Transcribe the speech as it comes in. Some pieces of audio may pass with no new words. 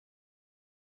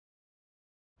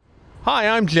Hi,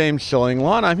 I'm James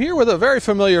Schillinglaw. I'm here with a very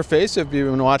familiar face if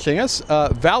you've been watching us,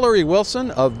 Valerie Wilson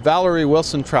of Valerie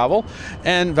Wilson Travel.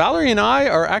 And Valerie and I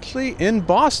are actually in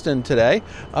Boston today.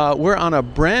 We're on a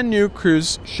brand new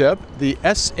cruise ship, the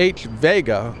SH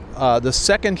Vega, the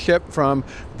second ship from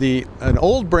an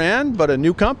old brand but a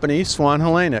new company, Swan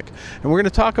Hellenic. And we're going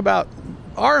to talk about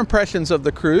our impressions of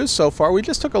the cruise so far. We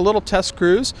just took a little test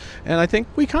cruise, and I think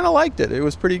we kind of liked it. It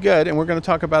was pretty good, and we're going to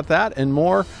talk about that and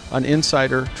more on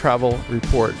Insider Travel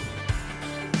Report.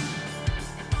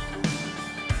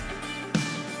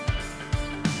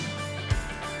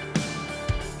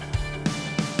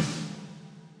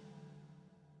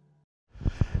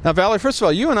 Now, Valerie, first of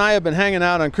all, you and I have been hanging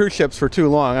out on cruise ships for too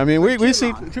long. I mean,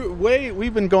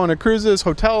 we've been going to cruises,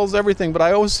 hotels, everything, but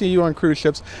I always see you on cruise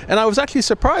ships. And I was actually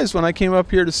surprised when I came up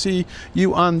here to see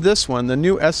you on this one, the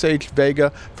new SH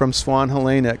Vega from Swan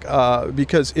Hellenic,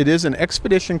 because it is an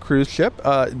expedition cruise ship,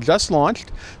 just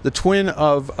launched, the twin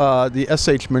of the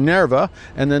SH Minerva,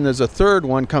 and then there's a third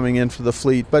one coming in for the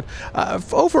fleet. But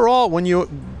overall, when you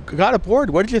got aboard,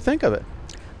 what did you think of it?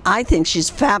 I think she's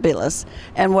fabulous,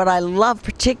 and what I love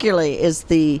particularly is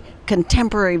the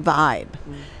contemporary vibe.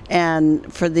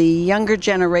 And for the younger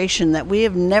generation that we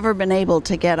have never been able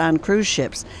to get on cruise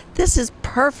ships, this is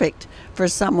perfect for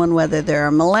someone, whether they're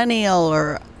a millennial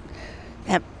or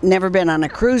have never been on a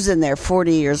cruise and they're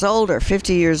 40 years old or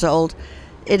 50 years old.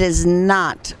 It is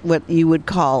not what you would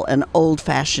call an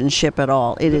old-fashioned ship at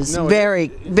all. It is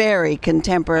very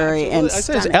contemporary. Absolutely. And I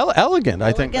say it's elegant.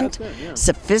 I think that's it, yeah.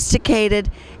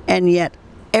 Sophisticated, and yet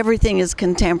everything is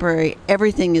contemporary.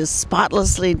 Everything is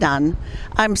spotlessly done.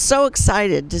 I'm so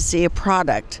excited to see a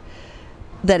product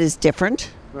that is different,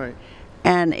 right,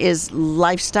 and is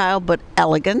lifestyle but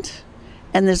elegant.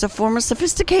 And there's a form of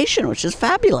sophistication, which is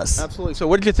fabulous. Absolutely. So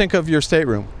what did you think of your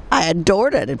stateroom? I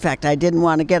adored it. In fact, I didn't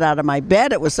want to get out of my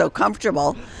bed. It was so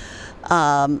comfortable.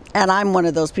 And I'm one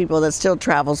of those people that still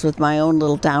travels with my own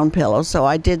little down pillow. So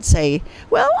I did say,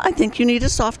 well, I think you need a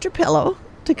softer pillow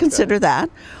to consider that.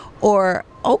 Or,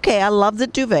 okay, I love the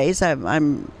duvets.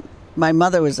 My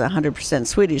mother was 100%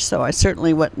 Swedish, so I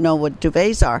certainly know what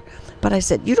duvets are. But I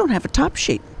said, you don't have a top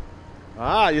sheet.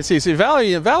 Ah, you see,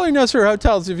 Valerie knows her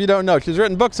hotels. If you don't know, she's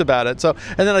written books about it. So,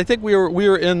 and then I think we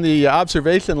were in the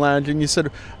observation lounge, and you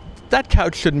said that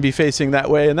couch shouldn't be facing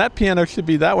that way, and that piano should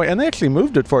be that way, and they actually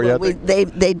moved it for you.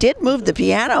 They did move the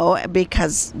piano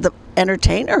because the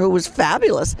entertainer, who was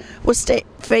fabulous, was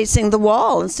facing the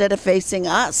wall instead of facing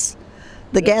us,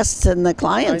 the guests and the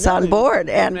clients on board.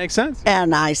 That makes sense.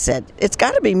 And I said, it's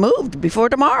got to be moved before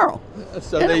tomorrow.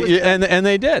 So and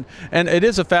they did. And it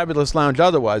is a fabulous lounge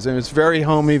otherwise. I mean, it's very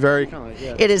homey, very kind of,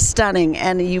 yeah. It is stunning,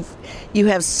 and you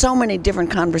have so many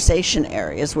different conversation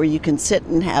areas where you can sit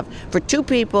and have, for 2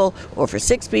 people or for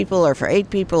 6 people or for 8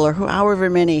 people or however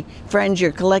many friends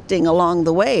you're collecting along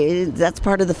the way. That's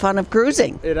part of the fun of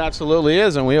cruising. It absolutely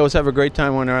is, and we always have a great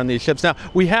time when we're on these ships. Now,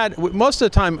 most of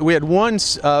the time, we had one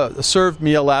served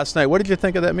meal last night. What did you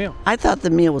think of that meal? I thought the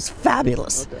meal was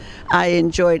fabulous. Okay. I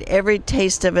enjoyed every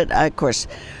taste of it. Of course,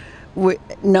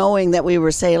 knowing that we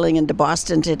were sailing into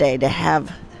Boston today, to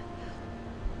have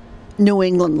New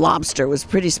England lobster was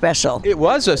pretty special. It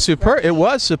was superb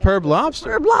lobster. Superb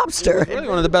lobster. It was really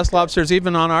one of the best lobsters.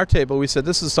 Even on our table, we said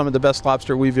this is some of the best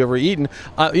lobster we've ever eaten.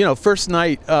 First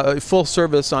night, full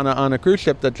service on a cruise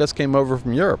ship that just came over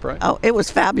from Europe, right? Oh, it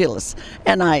was fabulous,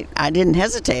 and I didn't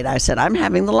hesitate. I said, I'm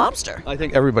having the lobster. I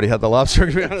think everybody had the lobster.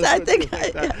 To be honest, I think,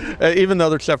 even though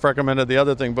the chef recommended the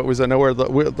other thing, but we said no, where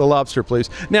the lobster,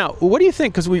 please. Now, what do you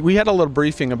think? Because we had a little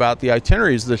briefing about the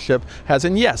itineraries the ship has,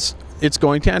 and yes, it's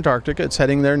going to Antarctica. It's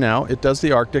heading there now. It does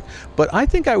the Arctic. But I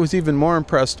think I was even more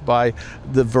impressed by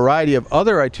the variety of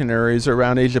other itineraries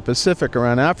around Asia Pacific,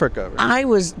 around Africa. I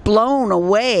was blown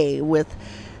away with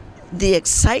the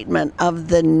excitement of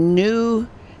the new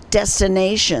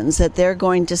destinations that they're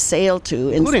going to sail to.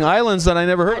 Including islands that I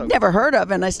never heard of. I've never heard of,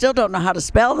 and I still don't know how to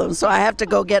spell them, so I have to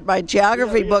go get my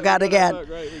geography book out again.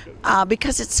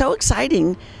 Because it's so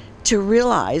exciting to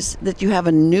realize that you have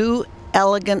a new,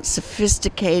 elegant,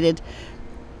 sophisticated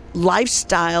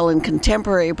lifestyle and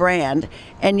contemporary brand,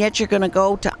 and yet you're going to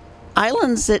go to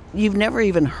islands that you've never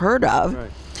even heard of, right,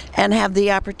 and have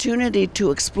the opportunity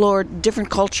to explore different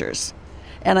cultures.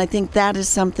 And I think that is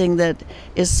something that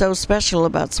is so special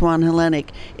about Swan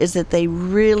Hellenic, is that they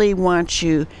really want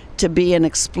you to be an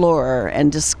explorer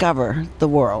and discover the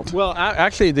world. Well,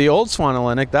 actually, the old Swan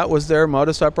Hellenic, that was their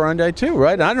modus operandi too,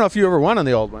 right? I don't know if you ever won on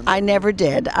the old one. I never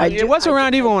did. It wasn't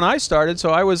around even when I started, so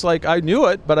I was like, I knew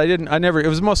it, but I never. It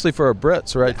was mostly for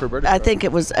Brits, right? For British.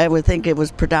 I would think it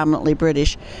was predominantly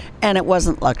British, and it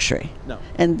wasn't luxury. No.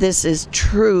 And this is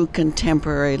true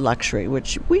contemporary luxury,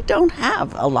 which we don't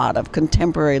have a lot of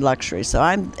contemporary luxury. So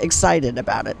I'm excited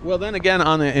about it. Well, then again,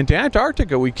 into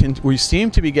Antarctica, we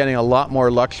seem to be getting a lot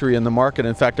more luxury in the market.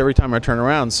 In fact, every time I turn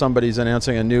around, somebody's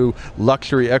announcing a new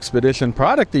luxury expedition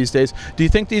product these days. Do you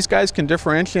think these guys can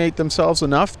differentiate themselves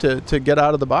enough to get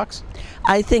out of the box?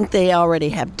 I think they already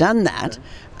have done that.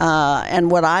 And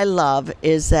what I love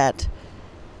is that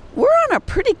we're on a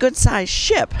pretty good-sized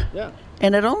ship. Yeah.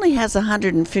 And it only has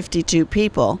 152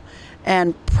 people.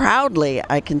 And proudly,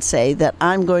 I can say that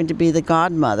I'm going to be the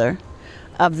godmother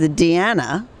of the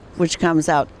Diana, which comes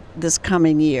out this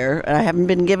coming year. I haven't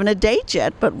been given a date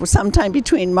yet, but sometime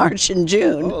between March and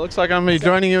June. Oh, it looks like I'm going to be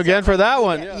joining you again for that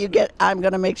one. Yeah. I'm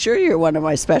going to make sure you're one of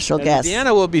my special guests.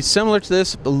 Diana will be similar to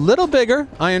this, a little bigger,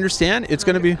 I understand. It's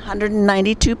going to be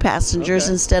 192 passengers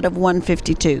instead of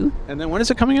 152. And then when is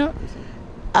it coming out?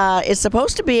 It's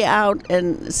supposed to be out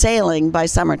and sailing by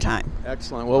summertime.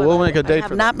 Excellent. Well, we'll make a date for that. I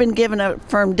have not been given a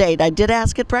firm date. I did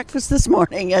ask at breakfast this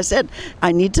morning. I said,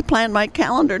 I need to plan my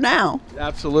calendar now.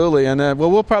 Absolutely. And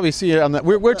we'll probably see you on that.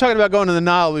 We're talking about going to the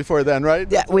Nile before then,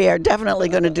 right? Yeah, we are definitely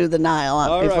going to do the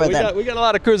Nile before then. We got a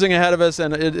lot of cruising ahead of us,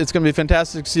 and it's going to be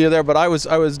fantastic to see you there. But I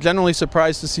was genuinely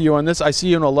surprised to see you on this. I see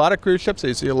you in a lot of cruise ships.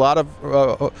 I see a lot of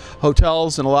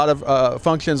hotels and a lot of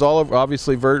functions all over,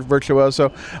 obviously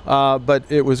virtuoso. But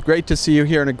it was great to see you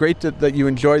here, and great that you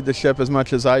enjoyed the ship as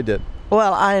much as I did.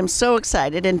 Well, I am so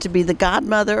excited, and to be the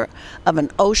godmother of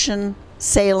an ocean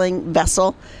sailing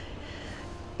vessel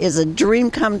is a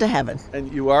dream come to heaven. And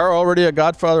you are already a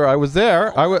godfather. I was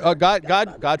there.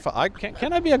 Godfather.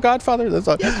 Can I be a godfather? That's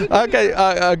okay.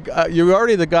 You're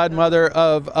already the godmother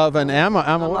of an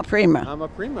ama prima. Ama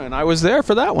prima, and I was there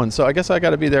for that one. So I guess I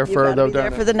got to be there for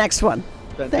the next one.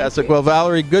 Fantastic. Well,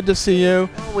 Valerie, good to see you.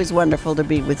 Always wonderful to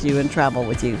be with you and travel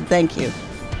with you. Thank you.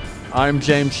 I'm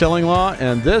James Shillinglaw,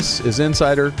 and this is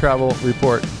Insider Travel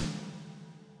Report.